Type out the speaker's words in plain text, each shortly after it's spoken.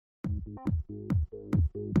Hey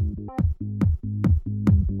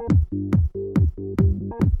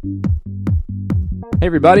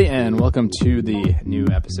everybody, and welcome to the new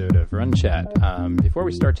episode of Run Chat. Before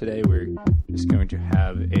we start today, we're just going to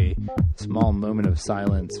have a small moment of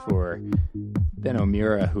silence for Ben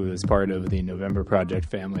O'Meara, who is part of the November Project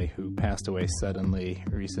family, who passed away suddenly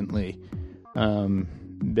recently.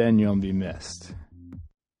 Ben, you'll be missed.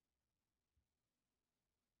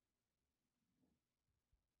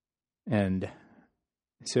 And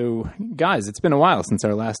so, guys, it's been a while since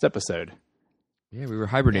our last episode. Yeah, we were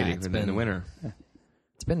hibernating in the winter.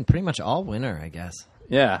 It's been pretty much all winter, I guess.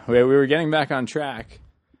 Yeah, we were getting back on track.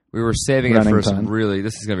 We were saving it for Running some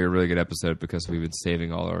this is going to be a really good episode because we've been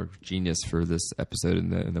saving all our genius for this episode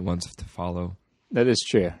and the ones to follow. That is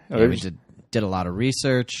true. Yeah, we did a lot of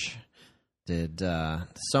research, did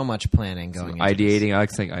so much planning going into Ideating. this. I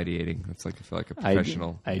like saying ideating. It's like I feel like a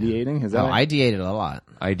professional. Ideating? Is that ideated a lot.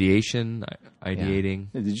 Ideation,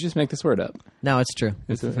 ideating. Did you just make this word up? No, it's true.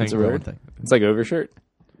 It's a thing. word thing. It's like overshirt.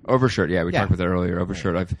 Overshirt, yeah, we talked about that earlier.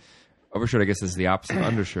 Overshirt, I guess, is the opposite of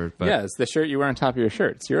undershirt. But Yeah, it's the shirt you wear on top of your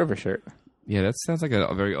shirt. It's your overshirt. yeah, that sounds like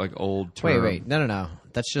a very old term. Wait, no.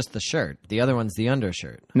 That's just the shirt. The other one's the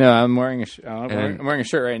undershirt. No, I'm wearing I'm wearing a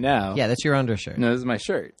shirt right now. Yeah, that's your undershirt. No, this is my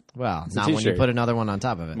shirt. Well, a not when you t-shirt. put another one on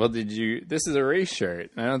top of it. Well, this is a race shirt.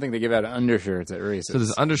 I don't think they give out undershirts at races. So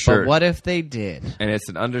there's undershirt, but what if they did? and it's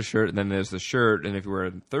an undershirt, and then there's the shirt, and if you wear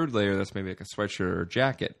a third layer, that's maybe like a sweatshirt or a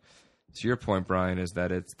jacket. So your point, Brian, is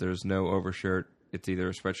that there's no overshirt. It's either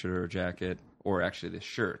a sweatshirt or a jacket, or actually the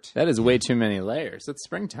shirt. That is way too many layers. It's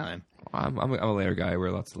springtime. I'm a layer guy. I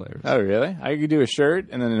wear lots of layers. Oh, really? I could do a shirt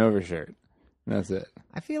and then an overshirt. And that's it.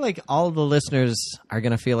 I feel like all the listeners are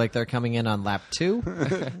going to feel like they're coming in on lap 2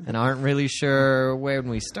 and aren't really sure when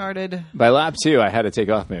we started. By lap 2, I had to take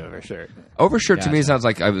off my overshirt. Overshirt to me Gotcha. sounds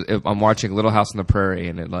like I'm watching Little House on the Prairie,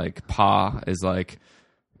 and it like Pa is like,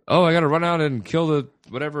 oh, I got to run out and kill the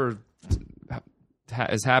whatever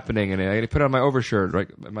is happening, and I got to put on my overshirt. Right?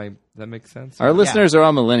 Does that make sense? Our listeners are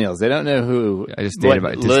all millennials. They don't know who I just dated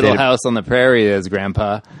Little House on the Prairie is,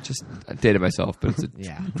 Grandpa. I dated myself, but it's a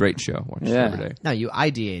Yeah. great show. Watch it Yeah. every day. No, you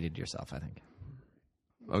ideated yourself, I think.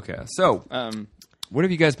 Okay, so what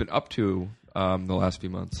have you guys been up to the last few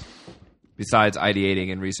months besides ideating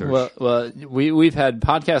and research? Well, we've had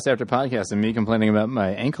podcast after podcast of me complaining about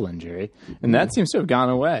my ankle injury, and that seems to have gone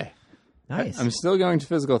away. Nice. I'm still going to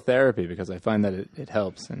physical therapy because I find that it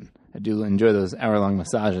helps, and I do enjoy those hour-long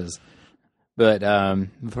massages. But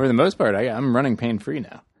for the most part, I'm running pain-free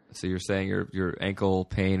now. So you're saying your ankle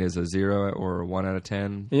pain is a 0 or a 1 out of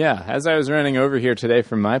 10? Yeah, as I was running over here today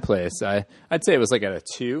from my place, I'd say it was like at a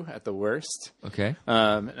 2 at the worst. Okay.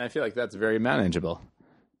 And I feel like that's very manageable.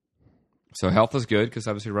 So health is good because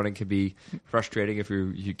obviously running can be frustrating if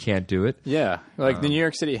you can't do it. Yeah, like the New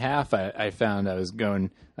York City half, I found I was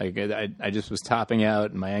going, like I just was topping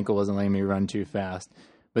out, and my ankle wasn't letting me run too fast.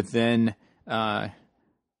 But then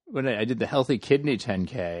when I did the Healthy Kidney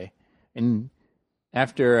 10K, and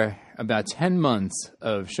after about 10 months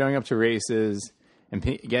of showing up to races and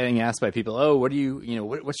getting asked by people, oh, what do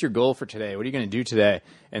what's your goal for today? What are you going to do today?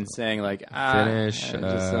 And saying like, finish, I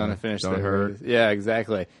just want to finish. don't the hurt. race. Yeah,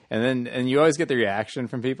 exactly. And you always get the reaction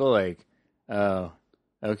from people like, oh,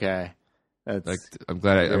 okay. That's Like I'm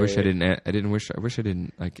glad. I wish I great. didn't. I wish I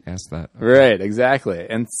didn't like ask that. Right, exactly.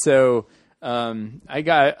 And so I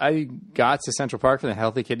got to Central Park for the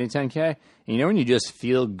Healthy Kidney 10K. And you know when you just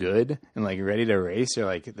feel good and like ready to race, you're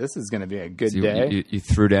like, this is going to be a good So day. you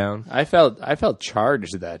threw down. I felt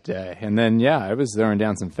charged that day, and then I was throwing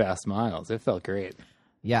down some fast miles. It felt great.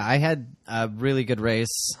 Yeah, I had a really good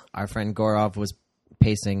race. Our friend Gorov was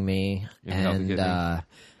pacing me, Yeah, Healthy and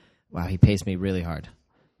Kidney. he paced me really hard.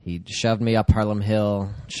 He shoved me up Harlem Hill,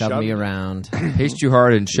 shoved me around. Paced you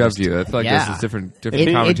hard and shoved you. I feel like Yeah. this is different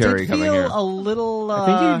It commentary did coming feel here. a little. I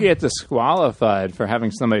think you get disqualified for having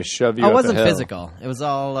somebody shove you. It up wasn't the hill. physical. It was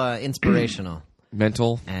all inspirational.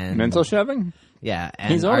 Mental. And Mental shoving. Yeah,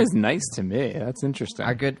 and He's always nice to me. That's interesting.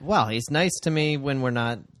 our good. Well, he's nice to me when we're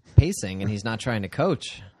not pacing and he's not trying to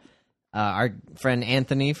coach. Our friend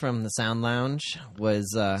Anthony from the Sound Lounge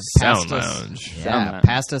was Sound Lounge.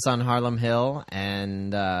 passed us on Harlem Hill,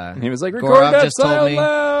 and he was like, Gorov record that just told Sound me-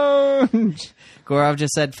 Lounge. Gorov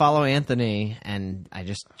just said, "Follow Anthony," and I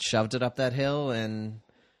just shoved it up that hill and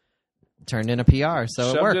turned in a PR. So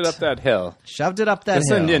it Shoved worked. it up that hill. Shoved it up that That's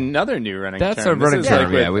hill. another new running That's term. a running This is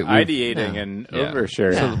term, like yeah. with ideating Yeah. and Yeah.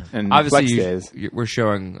 overshirt and Obviously, flex days. we're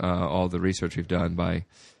showing all the research we've done by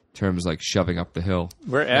terms like shoving up the hill.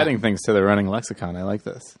 We're adding things to the running lexicon. I like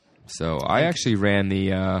this. So I actually ran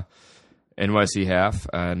the NYC half,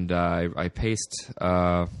 and I paced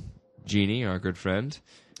Jeannie, our good friend.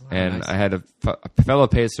 And nice. I had a fellow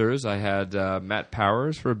Pacers. I had Matt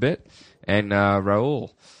Powers for a bit and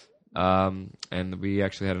Raul. And we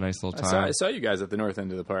actually had a nice little time. I saw you guys at the north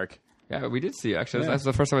end of the park. Yeah, we did see you. Actually, Yeah. that's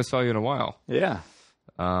the first time I saw you in a while. Yeah.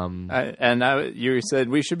 You said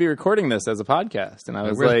we should be recording this as a podcast, and I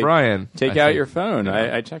was Where's like, Brian? "Take I out think. your phone."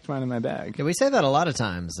 Yeah. I checked mine in my bag. Yeah, we say that a lot of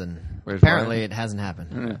times, and Where's apparently Brian? it hasn't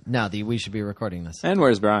happened. No, we should be recording this. And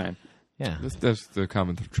where's Brian? Yeah. That's the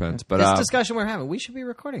common trend. But This discussion we're having, we should be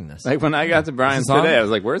recording this. Like when I got to Brian's Is this on? today, I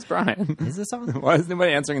was like, "Where's Brian? Is this on? Why is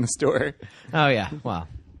nobody answering the store?" Oh, yeah. Wow.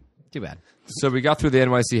 Too bad. so we got through the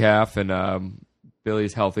NYC half, and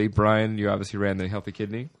Billy's healthy. Brian, you obviously ran the healthy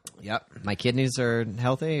kidney. Yep. My kidneys are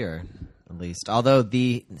healthy, or at least. Although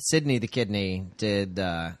Sydney, the kidney, did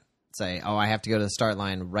say, I have to go to the start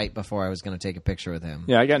line right before I was going to take a picture with him.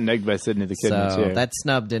 Yeah, I got negged by Sydney the kidney So too. that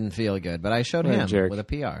snub didn't feel good, but I showed What a him jerk. with a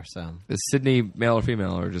PR. So Is Sydney male or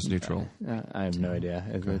female or just neutral? I have no idea.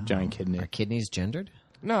 It's a giant kidney. are kidneys gendered?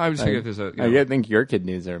 No, I was figuring if there's a. I think your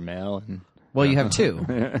kidneys are male, and Well, you have two,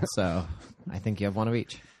 so I think you have one of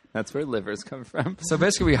each. that's where livers come from. So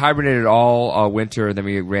basically, we hibernated all winter, and then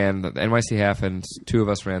we ran the NYC half, and two of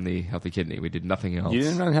us ran the healthy kidney. We did nothing else. You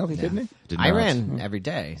didn't run healthy kidney? Did I not. ran every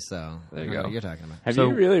day, so There I you don't know go. what you're talking about. Have So-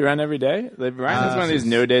 you really run every day? Like, Ryan has one of these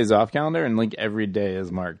no days off calendar, and like every day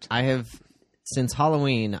is marked. I have since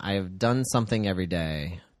Halloween. I have done something every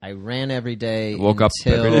day. I ran every day. Woke up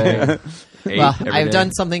until, every day. Ate Well, every I've day.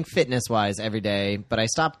 done something fitness wise every day, but I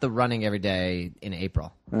stopped the running every day in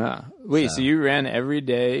April Wait, so you ran every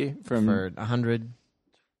day from? for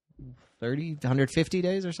 130, 150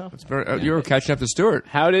 days or so. You were catching up to Stuart.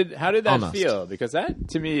 How did that Almost. feel? Because that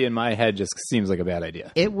to me in my head just seems like a bad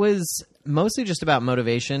idea. It was mostly just about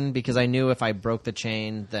motivation because I knew if I broke the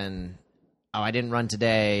chain, then I didn't run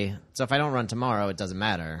today. So if I don't run tomorrow, it doesn't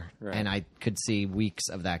matter. Right. And I could see weeks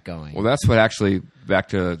of that going. Well, that's what actually, back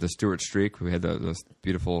to the Stuart streak, we had those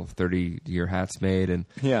beautiful 30-year hats made and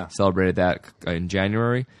Yeah. celebrated that in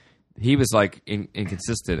January. He was like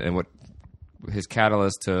inconsistent, and what his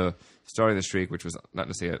catalyst to starting the streak, which was not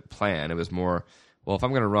necessarily a plan, it was more, well, if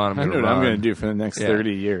I'm going to run, I'm I going know to what run. I'm going to do for the next Yeah.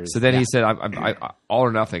 30 years. So then he said, I all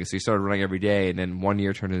or nothing. So he started running every day, and then 1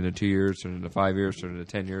 year turned into 2 years, turned into 5 years, turned into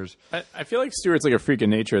 10 years. I feel like Stewart's like a freak of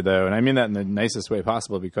nature, though, and I mean that in the nicest way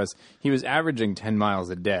possible because he was averaging 10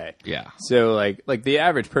 miles a day. Yeah. So like the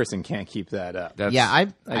average person can't keep that up. That's, Yeah,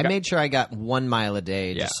 I made sure I got 1 mile a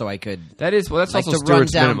day just Yeah. so I could. that's Like also to run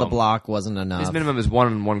Stuart's down minimum. the block wasn't enough. His minimum is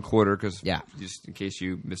 1 1/4 because Yeah. just in case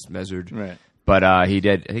you mismeasured. Right. But he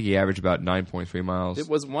did. I think he averaged about 9.3 miles. It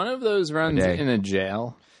was one of those runs A day. in a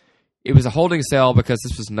jail. It was a holding cell because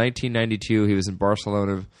this was 1992. He was in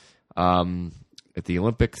Barcelona at the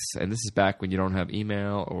Olympics, and this is back when you don't have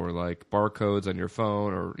email or like barcodes on your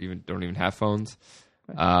phone, or don't even have phones.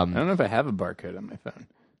 I don't know if I have a barcode on my phone.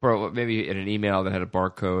 Or maybe in an email that had a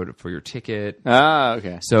barcode for your ticket. Ah,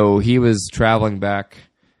 okay. So he was traveling back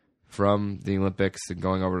from the Olympics and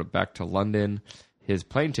going over back to London. His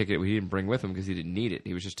plane ticket he didn't bring with him because he didn't need it.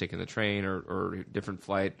 He was just taking the train or a different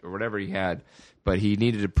flight or whatever he had. But he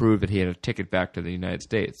needed to prove that he had a ticket back to the United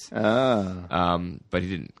States. Ah. But he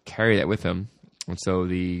didn't carry that with him. And so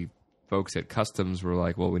the folks at customs were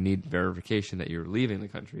like, well, we need verification that you're leaving the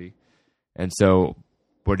country. And so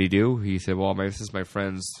what did he do? He said, well, this is my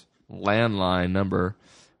friend's landline number,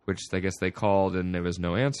 which I guess they called and there was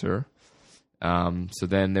no answer. So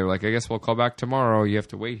then they were like, I guess we'll call back tomorrow. You have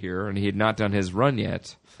to wait here. And he had not done his run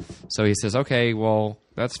yet. So he says, okay, well,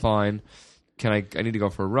 that's fine. I need to go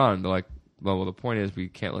for a run. They're like, well, the point is we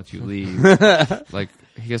can't let you leave. Like,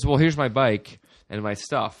 he goes, well, here's my bike and my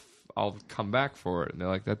stuff. I'll come back for it. And they're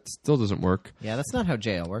like, that still doesn't work. Yeah, that's not how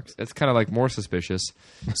jail works. It's kind of like more suspicious.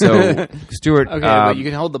 So Stuart, Okay, but you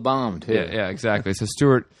can hold the bomb too. yeah, exactly. So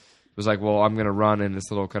Stuart was like, well, I'm going to run in this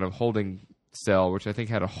little kind of holding cell, which I think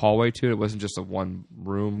had a hallway to it. It wasn't just a one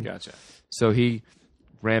room. Gotcha. So he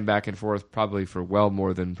ran back and forth probably for well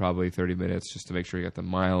more than probably 30 minutes just to make sure he got the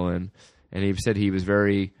mile in. And he said he was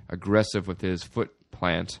very aggressive with his foot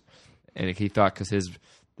plant. And he thought because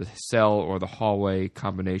the cell or the hallway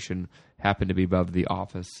combination happened to be above the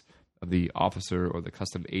office of the officer or the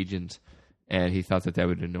custom agent. And he thought that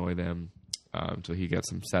would annoy them. So he got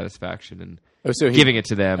some satisfaction in giving it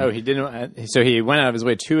to them. Oh, he didn't. So he went out of his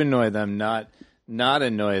way to annoy them, not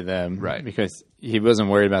annoy them, Right. Because he wasn't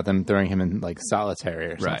worried about them throwing him in like solitary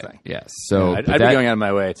or Right. something. Yes. So I'd but be that- going out of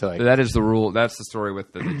my way to like. but that is the rule. That's the story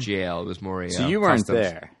with the jail. It was more. So you weren't customs.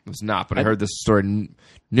 there. It was not. But I heard this story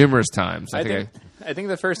numerous times. I think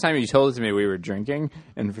the first time you told it to me, we were drinking,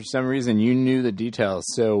 and for some reason you knew the details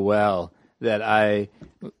so well that I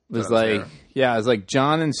was That was like, there. yeah, I was like,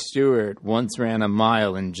 John and Stuart once ran a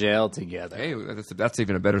mile in jail together. Hey, that's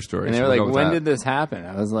even a better story. And they so were we'll like, go with when that. did this happen?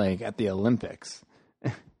 I was like, at the Olympics.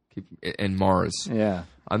 in Mars? Yeah.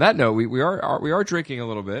 On that note, we are drinking a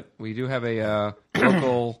little bit. We do have a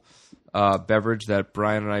local beverage that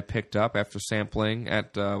Brian and I picked up after sampling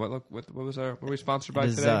at what were we sponsored by It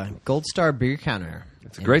is today? Gold Star Beer Counter.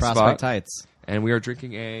 It's a great Prospect spot. Heights. And we are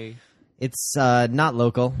drinking a It's not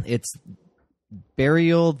local. It's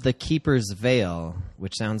Burial the Keeper's Veil,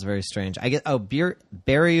 which sounds very strange.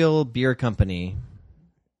 Burial Beer Company,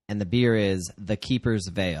 and the beer is the Keeper's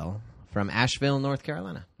Veil from Asheville, North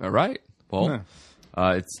Carolina. all right. Well,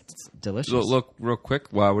 it's Delicious. look real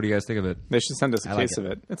quick. Wow, what do you guys think of it? They should send us a I like case it.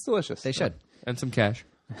 of it. It's delicious. They should. And some cash.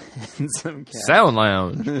 Some cat. Sound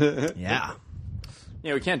Lounge. Yeah.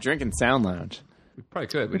 Yeah, we can't drink in Sound Lounge. We probably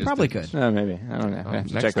could. We just probably didn't. could. Oh, maybe. I don't know. I have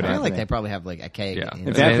to next check with time. I feel like Anthony. they probably have like a keg. Yeah, in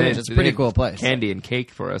Exactly. there, which is a pretty They cool had place. Candy and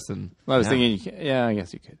cake for us, and Well, I was Yeah. thinking, yeah, I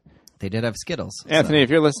guess you could. They did have Skittles. Anthony, if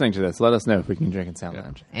you're listening to this, let us know if we can drink in Sound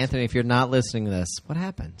Lounge. So, Anthony, if you're not listening to this, what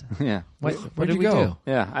happened? Yeah. What Where'd did you we go? do?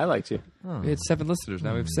 Yeah, I liked you. we had 7 listeners.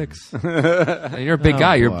 Now we have 6. And you're a big Oh,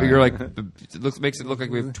 guy. boy. You're like makes it look like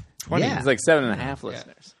we have 20. Yeah. It's like 7.5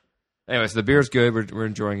 listeners. Anyway, so the beer's good. We're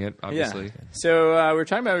enjoying it, obviously. Yeah. So we're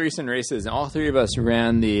talking about recent races, and all three of us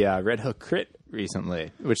ran the Red Hook Crit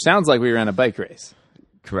recently, which sounds like we ran a bike race.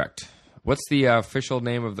 Correct. What's the official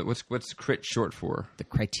name of the what's crit short for? The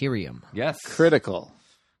Criterium. Yes, Critical.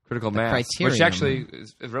 critical mass, criterion. which actually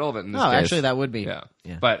is relevant in this Oh, case. actually, that would be. yeah.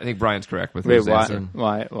 Yeah. But I think Brian's correct with Wait, his why? answer.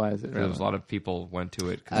 Why is it? There was relevant? a lot of people went to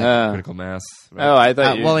it because critical mass. Right? Oh, I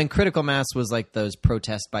thought you. Well, and critical mass was like those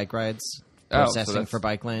protest bike rides, Oh, so protesting that's- for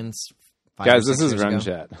bike lanes. 5 guys, or this 6 is years run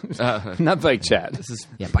ago. chat, not bike chat. This is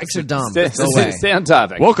Yeah, bikes are dumb. Stay, Go away. stay on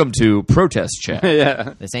topic. welcome to protest chat.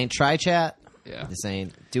 Yeah, This ain't Tri Chat. Yeah, This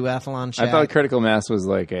ain't Duathlon Chat. I thought Critical Mass was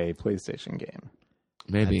like a PlayStation game.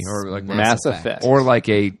 maybe That's or like Mass Effect. or like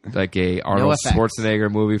a Arnold effects. Schwarzenegger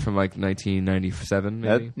movie from like 1997.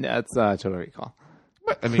 Maybe That's Total Recall.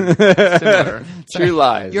 I mean similar. True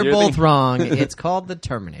Lies. You're both wrong. It's called the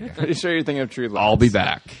Terminator. Pretty sure you're thinking of True Lies. I'll be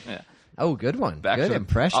back. Oh, good one. Back good to the-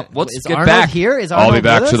 impression. let's Is get Arnold back here? Is I'll Arnold be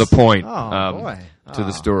back with to the us? point. Oh, boy. To the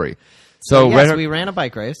Oh. story. So Yes, Red Hook we ran a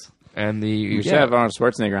bike race. and the We should have Arnold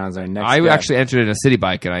Schwarzenegger on as our next. I guest. actually entered in a city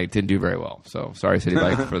bike and I didn't do very well. So sorry, city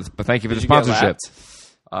bike, but thank you for the Did you get sponsorship.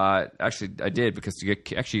 lapped? Actually, I did because you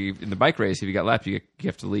get actually in the bike race, if you got lapped, you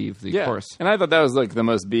have to leave the course And I thought that was like the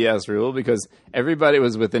most BS rule because everybody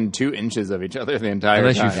was within 2 inches of each other the entire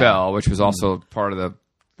unless time. you fell, which was also part of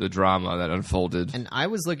the drama that unfolded. And I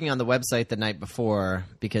was looking on the website the night before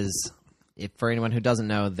because, if for anyone who doesn't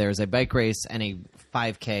know, there's a bike race and a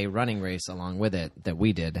 5K running race along with it that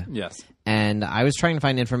we did. Yes. And I was trying to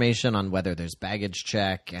find information on whether there's baggage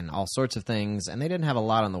check and all sorts of things, and they didn't have a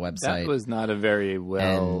lot on the website. That was not a very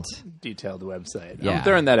well And- detailed website. Yeah. I'm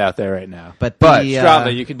throwing that out there right now. but But the,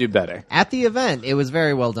 Strava, you could do better. at the event, it was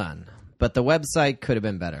very well done, but the website could have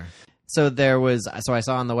been better. So I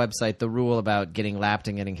saw on the website the rule about getting lapped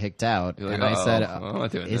and getting kicked out, You're like, and I said, I'm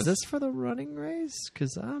not doing "Is this. this for the running race?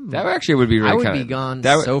 Because That actually would be really I would kinda, be gone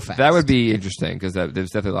that would, so fast. That would be interesting because there's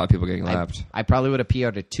definitely a lot of people getting lapped. I probably would have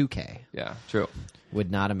PR'd a 2K. Yeah, true.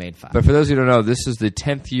 Would not have made 5. But for those who don't know, this is the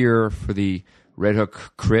 10th year for the Red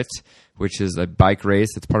Hook Crit, which is a bike race.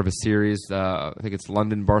 It's part of a series. I think it's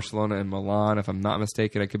London, Barcelona, and Milan, if I'm not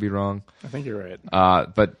mistaken. I could be wrong. I think you're right.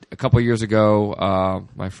 But a couple years ago,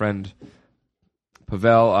 my friend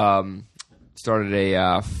Pavel started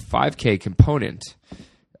a 5K component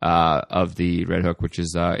of the Red Hook, which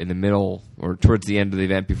is in the middle or towards the end of the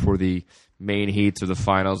event before the main heats or the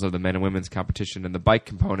finals of the men and women's competition. And the bike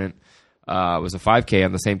component was a 5K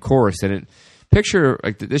on the same course. And picture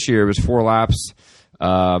like this year it was 4 laps.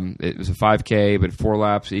 It was a 5K, but 4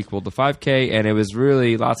 laps equaled the 5K, and it was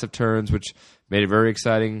really lots of turns, which made it very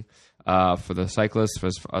exciting for the cyclists, for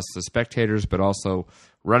us the spectators, but also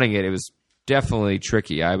running it. It was definitely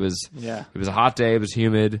tricky. It was a hot day. It was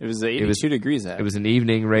humid. It was 82 degrees out. It was an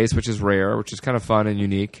evening race, which is rare, which is kind of fun and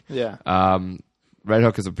unique. Yeah. Red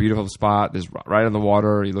Hook is a beautiful spot. There's right on the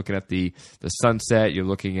water. You're looking at the sunset. You're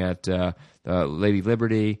looking at Lady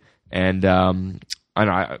Liberty, and I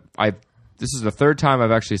know this is the 3rd time I've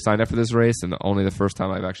actually signed up for this race, and only the 1st time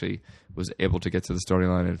I've actually was able to get to the starting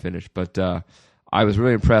line and finish. But I was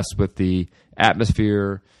really impressed with the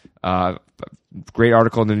atmosphere. Great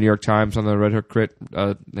article in the New York Times on the Red Hook Crit.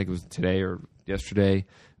 I think it was today or yesterday.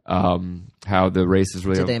 How the race is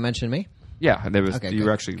really Did they mention me? yeah, and there was Okay, you good,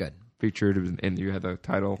 were actually good. featured, and you had the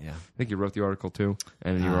title. Yeah. I think you wrote the article too,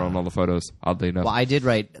 and you were on all the photos. Oddly enough, Well, I did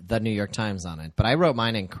write the New York Times on it, but I wrote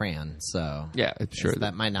mine in crayon, so yeah, sure.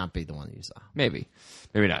 that might not be the one you saw. Maybe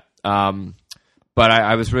not. But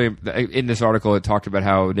I was really in this article. It talked about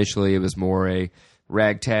how initially it was more a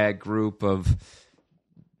ragtag group of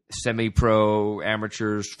semi-pro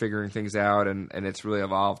amateurs figuring things out, and it's really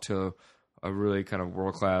evolved to a really kind of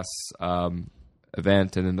world-class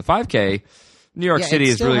event. And then the 5K, New York City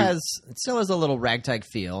is really it still has a little ragtag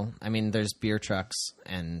feel. I mean, there's beer trucks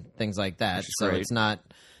and things like that, so great. it's not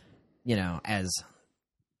as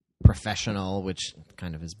professional, which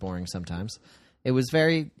kind of is boring sometimes. It was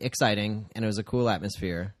very exciting, and it was a cool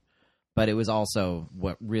atmosphere, but it was also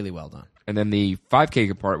really well done. And then the 5K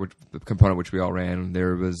component, which we all ran,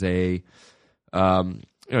 there was a,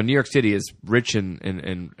 New York City is rich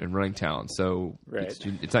in running talent, so Right.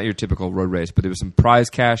 it's not your typical road race, but there was some prize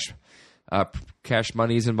cash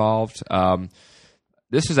monies involved.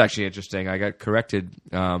 This was actually interesting. I got corrected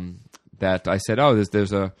that I said,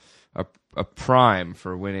 there's a prime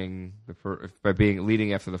for winning by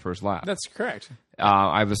leading after the first lap. That's correct.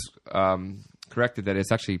 I was corrected that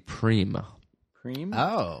it's actually prime. Cream?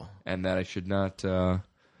 Oh, And that I should not.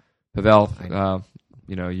 Pavel,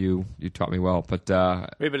 you taught me well, but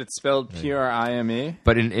Wait, but it's spelled Prime?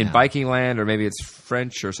 but in Viking land, or maybe it's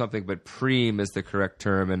French or something, but prime is the correct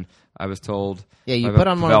term, and I was told Yeah, you by put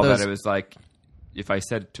on one Pavel of those- that it was like if I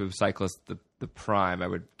said to a cyclist the prime, I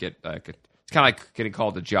would get like it's kind of like getting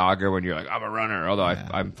called a jogger when you're like I'm a runner, although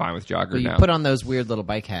I'm fine with jogger well, you now. put on those weird little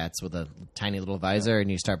bike hats with a tiny little visor,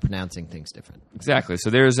 and you start pronouncing things different. Exactly. So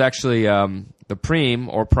there's actually the prime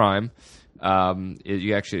or prime.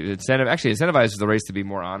 You actually incentivizes the race to be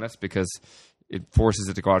more honest because it forces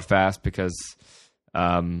it to go out fast because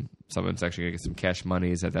someone's actually going to get some cash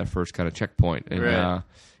monies at that first kind of checkpoint. And Right.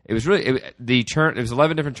 it was really the turn. There was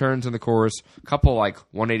 11 different turns in the course, a couple like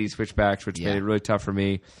 180 switchbacks, which made it really tough for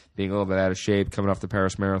me, being a little bit out of shape coming off the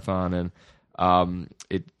Paris Marathon, and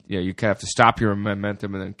you kind of have to stop your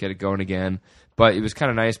momentum and then get it going again. But it was kind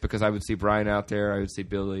of nice because I would see Brian out there, I would see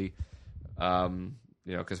Billy,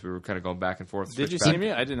 because we were kind of going back and forth. Did you switchback. see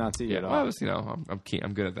me? I did not see you at Well, all. I was, I'm keen.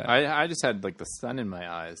 I'm good at that. I just had like the sun in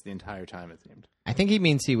my eyes the entire time, it seemed. I think he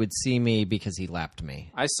means he would see me because he lapped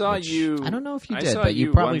me. I saw you. I don't know if you I did, saw but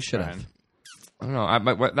you probably once, should Brian. have. I don't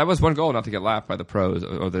know. That was one goal, not to get lapped by the pros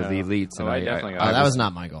or the elites. Oh, And I definitely got Oh, I that was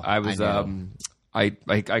not my goal. I was. knew. I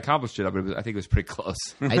accomplished it, but I think it was pretty close.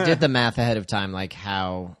 I did the math ahead of time, like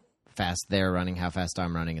how fast they're running, how fast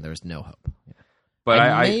I'm running, and there was no hope. But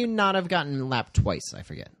I may not have gotten lapped twice. I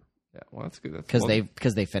forget yeah, well, that's good. because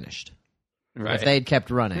they finished. Right. If they'd kept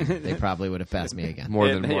running, they probably would have passed me again. more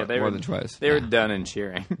Yeah, than yeah, they more were- than twice. They were done and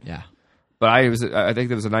cheering. Yeah. But I think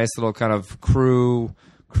there was a nice little kind of crew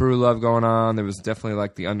love going on. There was definitely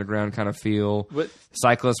like the underground kind of feel. What-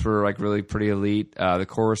 Cyclists were like really pretty elite. The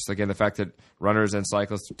course, again, the fact that runners and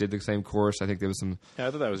cyclists did the same course, I think there was some Yeah,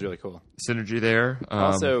 I thought that was really cool. synergy there.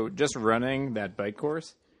 Also, just running that bike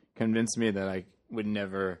course convinced me that I would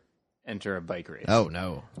never enter a bike race. Oh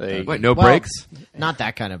no. Like, wait, no Well, brakes? Not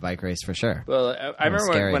that kind of bike race for sure. Well, I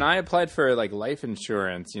remember scary. when I applied for like life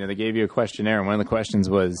insurance. They gave you a questionnaire, and one of the questions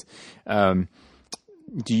was,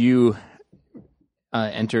 "Do you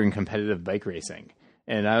enter in competitive bike racing?"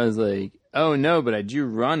 And I was like, "Oh no, but I do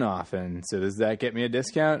run often. So does that get me a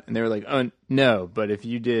discount?" And they were like, "Oh no, but if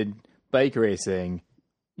you did bike racing,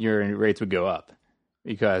 your rates would go up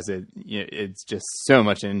because it's just so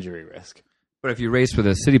much injury risk." But if you race with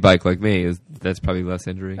a city bike like me, that's probably less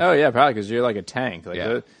injury. Oh yeah, probably because you're like a tank. Like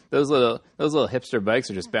Yeah. those little hipster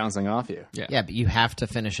bikes are just bouncing off you. Yeah, but you have to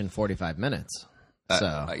finish in 45 minutes.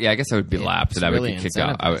 So Yeah, I guess I would be lapped, it's and I would really get kicked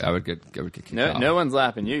out. incentivizing. I would get kicked No, out. no one's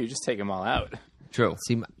lapping you. You just take them all out. True.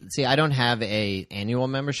 see, I don't have a annual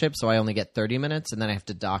membership, so I only get 30 minutes, and then I have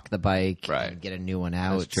to dock the bike Right. and get a new one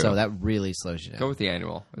out. true. So that really slows you down. Go with the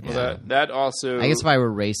annual. That also I guess if I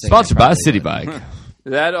were racing, Sponsored I by probably City would. Bike,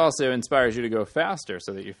 that also inspires you to go faster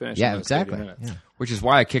so that you finish. Yeah, in those 30 exactly. minutes. Yeah. which is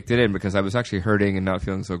why I kicked it in, because I was actually hurting and not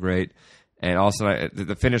feeling so great. And also,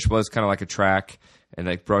 the finish was kind of like a track, and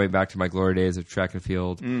like brought me back to my glory days of track and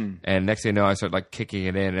field. And next thing you know, I started like kicking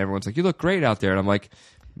it in, and everyone's like, "You look great out there," and I'm like,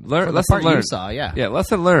 The lesson part you learned. saw, yeah. Yeah,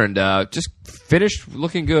 lesson learned. Just finish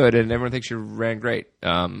looking good, and everyone thinks you ran great.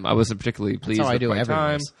 I wasn't particularly pleased how I with do my every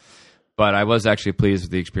time, race. but I was actually pleased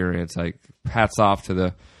with the experience. Like, hats off to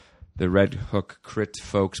the Red Hook Crit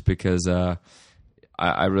folks, because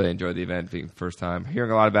I really enjoyed the event being the first time. Hearing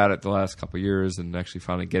a lot about it the last couple of years, and actually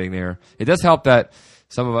finally getting there. It does help that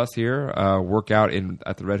some of us here work out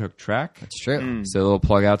at the Red Hook track. It's true. So a little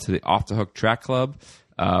plug out to the Off the Hook Track Club.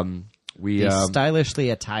 We Be stylishly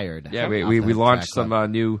attired. yeah, off we the launched track club.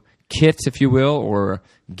 some new kit, if you will, or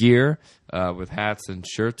gear with hats and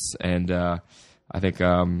shirts. And I think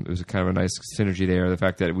it was kind of a nice synergy there. The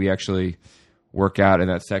fact that we actually work out in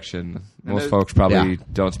that section. Most folks probably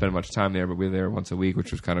don't spend much time there, but we were there once a week,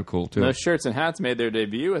 which was kind of cool, too. Those shirts and hats made their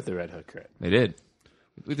debut at the Red Hook Crit. They did.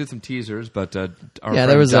 We did some teasers, but our there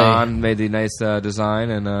friend was Don made the nice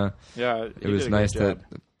design, and it was nice. The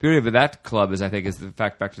beauty of that club is, I think, is the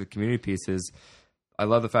fact, back to the community piece, is I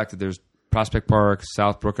love the fact that there's Prospect Park,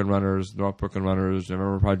 South Brooklyn Runners, North Brooklyn Runners,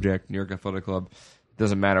 November Project, New York Athletic Club. It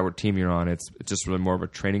doesn't matter what team you're on. It's just really more of a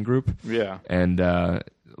training group. Yeah. And a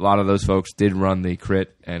lot of those folks did run the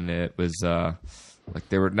crit, and it was like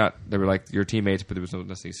they were like your teammates, but there was no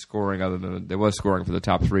necessarily scoring other than there was scoring for the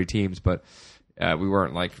top 3 teams, but we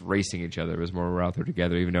weren't like racing each other. It was more we were out there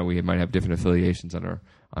together, even though we might have different affiliations on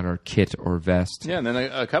our kit or vest. Yeah, and then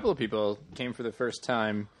a couple of people came for the first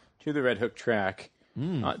time to the Red Hook track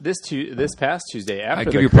this past Tuesday. After I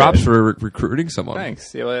the give you crit. props for recruiting someone.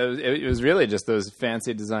 Thanks. Yeah, well, it was really just those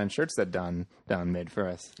fancy design shirts that Don made for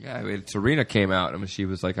us. Yeah, I mean, Serena came out and she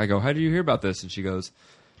was like, I go, how did you hear about this? And she goes,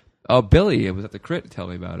 oh, Billy, it was at the crit to tell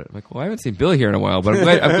me about it. I'm like, well, I haven't seen Billy here in a while, but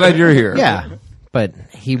I'm glad you're here. Yeah, but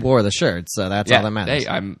he wore the shirt, so that's all that matters. Hey,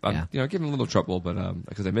 I'm giving him a little trouble, but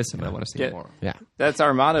because I miss him, and I want to see him more. Yeah, That's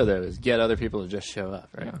our motto, though, is get other people to just show up,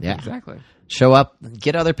 right? Yeah. Exactly. show up,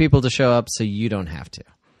 get other people to show up, so you don't have to.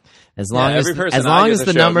 As long every person as I long get as to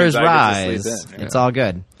the show up numbers means I get to rise, sleep in. it's all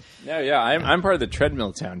good. Yeah. I'm part of the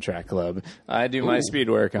Treadmill Town Track Club. I do my speed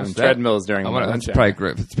work on treadmills during my lunch That's probably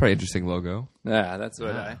great. It's a pretty interesting logo. Yeah, that's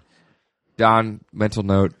what I... Don, mental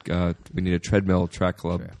note, we need a treadmill track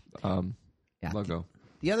club logo.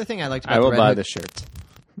 The other thing I liked about I will the Red buy Hook, the shirt.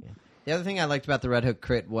 The other thing I liked about the Red Hook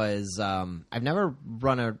Crit was I've never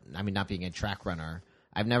run not being a track runner,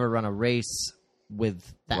 I've never run a race with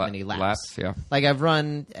that many laps. Yeah. Like I've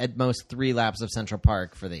run at most 3 laps of Central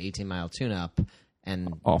Park for the 18-mile tune-up,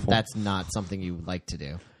 and that's not something you like to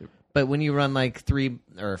do. But when you run like 3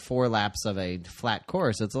 or 4 laps of a flat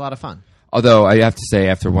course, it's a lot of fun. Although I have to say,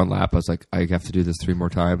 after one lap, I was like, I have to do this 3 more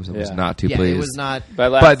times. I was not too pleased. It was not.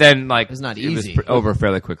 But then, like, it was not easy. Over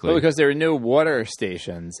fairly quickly. Well, because there were no water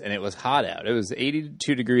stations, and it was hot out. It was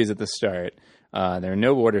 82 degrees at the start. There were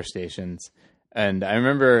no water stations. And I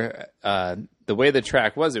remember the way the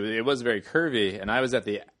track was, it was very curvy, and I was at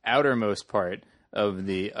the outermost part of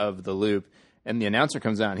the loop. And the announcer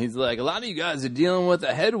comes out, and he's like, a lot of you guys are dealing with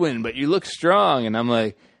a headwind, but you look strong. And I'm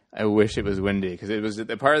like, I wish it was windy, because it was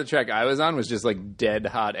the part of the track I was on was just like dead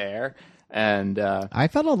hot air. And I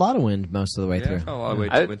felt a lot of wind most of the way through. I felt a lot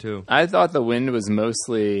of wind too. I thought the wind was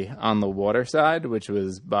mostly on the water side, which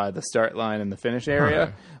was by the start line and the finish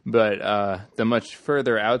area. But the much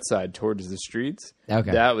further outside towards the streets,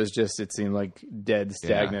 that was just, it seemed like dead,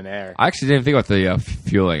 stagnant air. I actually didn't think about the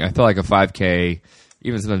fueling. I felt like a 5K,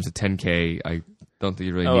 even sometimes a 10K, I don't think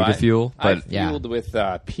you really need to fuel. But I fueled with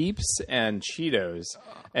Peeps and Cheetos,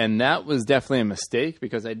 and that was definitely a mistake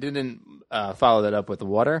because I didn't follow that up with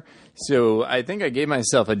water. So I think I gave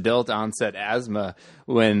myself adult onset asthma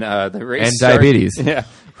when the race and started. diabetes. Yeah,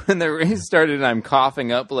 when the race started, and I'm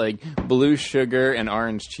coughing up like blue sugar and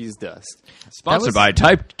orange cheese dust. Sponsored by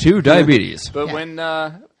Type 2 Diabetes. But when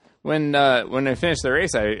I finished the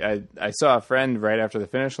race, I saw a friend right after the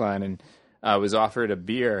finish line, and was offered a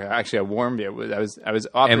beer, actually a warm beer. I was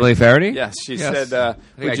offered Emily Faraday? Yes, she said,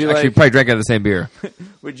 "Would you actually like? probably drank out of the same beer.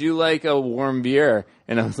 Would you like a warm beer?"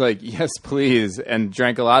 And I was like, "Yes, please," and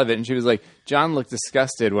drank a lot of it. And she was like, "John looked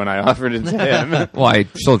disgusted when I offered it to him." Well, I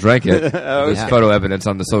still drank it. There's photo evidence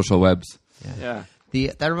on the social webs. Yeah.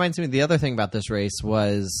 That reminds me, the other thing about this race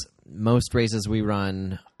was most races we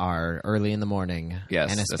run are early in the morning. Yes,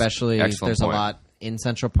 and that's especially an excellent there's point. a lot in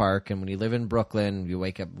Central Park, and when you live in Brooklyn, you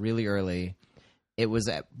wake up really early. It was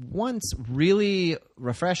at once really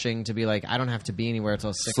refreshing to be like, I don't have to be anywhere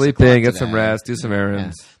till 6 Sleep o'clock in, get today. some rest, do some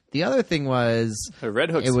errands. Yeah. The other thing was The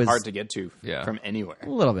Red Hook's It was- hard to get to from anywhere. a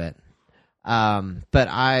little bit. But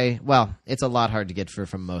it's a lot hard to get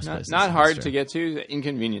from most places. Not that's hard true. to get to,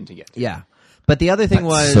 inconvenient to get to. Yeah. But the other thing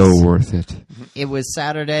was So worth it. it was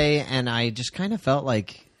Saturday, and I just kind of felt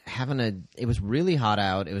like it was really hot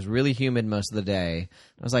out. It was really humid most of the day.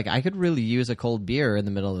 I was like, I could really use a cold beer in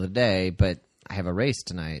the middle of the day, but I have a race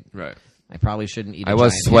tonight. Right. I probably shouldn't eat. I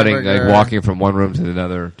was giant sweating, hamburger. like walking from one room to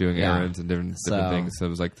another, doing Yeah. errands and different So- things. So it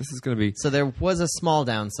was like, this is going to be. So there was a small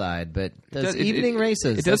downside, but those evening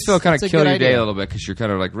races. It does feel kind of that's a kill good your day idea. a little bit because you're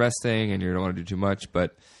kind of like resting and you don't want to do too much.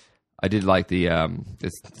 But I did like the.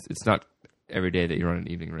 It's not every day that you run an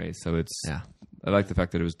evening race, so it's. Yeah. I like the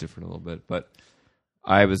fact that it was different a little bit, but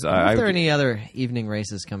I was. Are there any other evening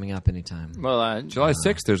races coming up anytime? Well, July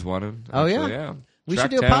 6th, there's one. Oh, actually, yeah? We should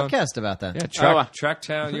do a Tracktown. podcast about that. Yeah, Oh,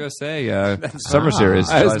 Tracktown USA Summer Series.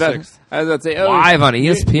 I was, July about, 6th. I was about to say, Live on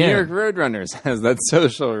New ESPN. York Roadrunners has that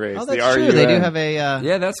social race. Oh, the that's true. They do RUN. have a.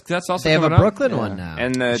 Yeah, that's also They have a coming up. Brooklyn one now.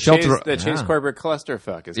 And the Shelter- Chase Yeah. Corporate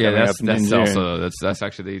Clusterfuck is Yeah, coming that's up in June. also that's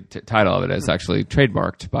actually the title of it. It's actually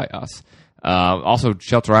trademarked by us. Also,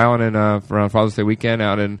 Shelter Island and around Father's Day weekend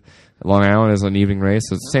out in Long Island is an evening race.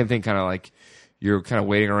 So it's the same thing, kind of like you're kind of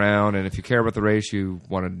waiting around, and if you care about the race, you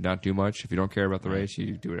want to not do much. If you don't care about the race,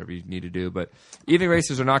 you do whatever you need to do. But evening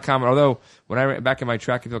races are not common. Although when I ran back in my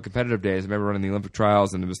track and field competitive days, I remember running the Olympic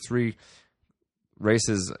trials, and there was 3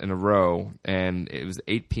 races in a row, and it was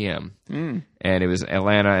 8 p.m. And it was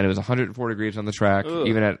Atlanta, and it was 104 degrees on the track,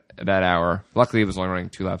 even at that hour. Luckily, it was only running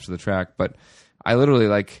 2 laps of the track, but I literally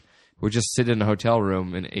would just sit in a hotel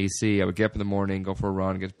room in AC. I would get up in the morning, go for a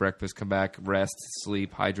run, get breakfast, come back, rest,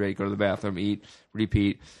 sleep, hydrate, go to the bathroom, eat,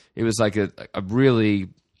 repeat. It was like a really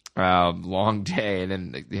long day, and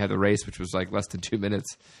then they had the race, which was like less than 2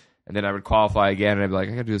 minutes, and then I would qualify again, and I'd be like,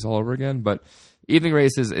 I got to do this all over again. But evening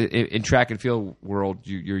races in track and field world,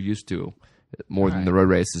 you're used to more than the road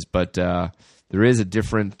races, but there is a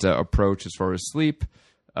different approach as far as sleep,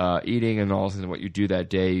 eating, and also what you do that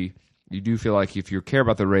day. You do feel like if you care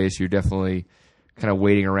about the race, you're definitely kind of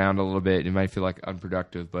waiting around a little bit. You might feel like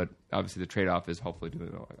unproductive, but obviously the trade-off is hopefully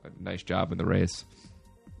doing a nice job in the race.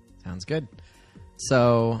 Sounds good.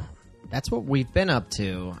 So that's what we've been up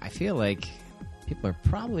to. I feel like people are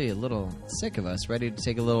probably a little sick of us, ready to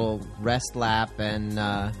take a little rest lap, and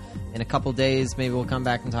in a couple days maybe we'll come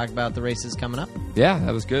back and talk about the races coming up. Yeah,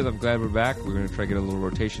 that was good. I'm glad we're back. We're going to try to get a little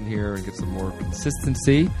rotation here and get some more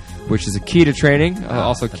consistency, which is a key to training,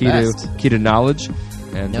 also the key best. to knowledge.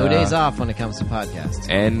 And No days off when it comes to podcasts.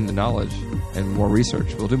 and knowledge and more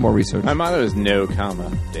research. We'll do more research. My motto is no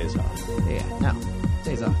comma days off. Yeah, no.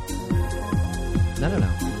 Days off. No.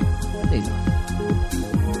 Days off.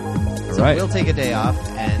 All So right. we'll take a day off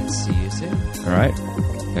and see you soon. All right.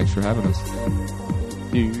 Thanks for having us.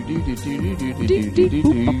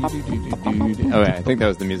 Oh, yeah, I think that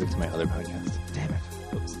was the music to my other podcast.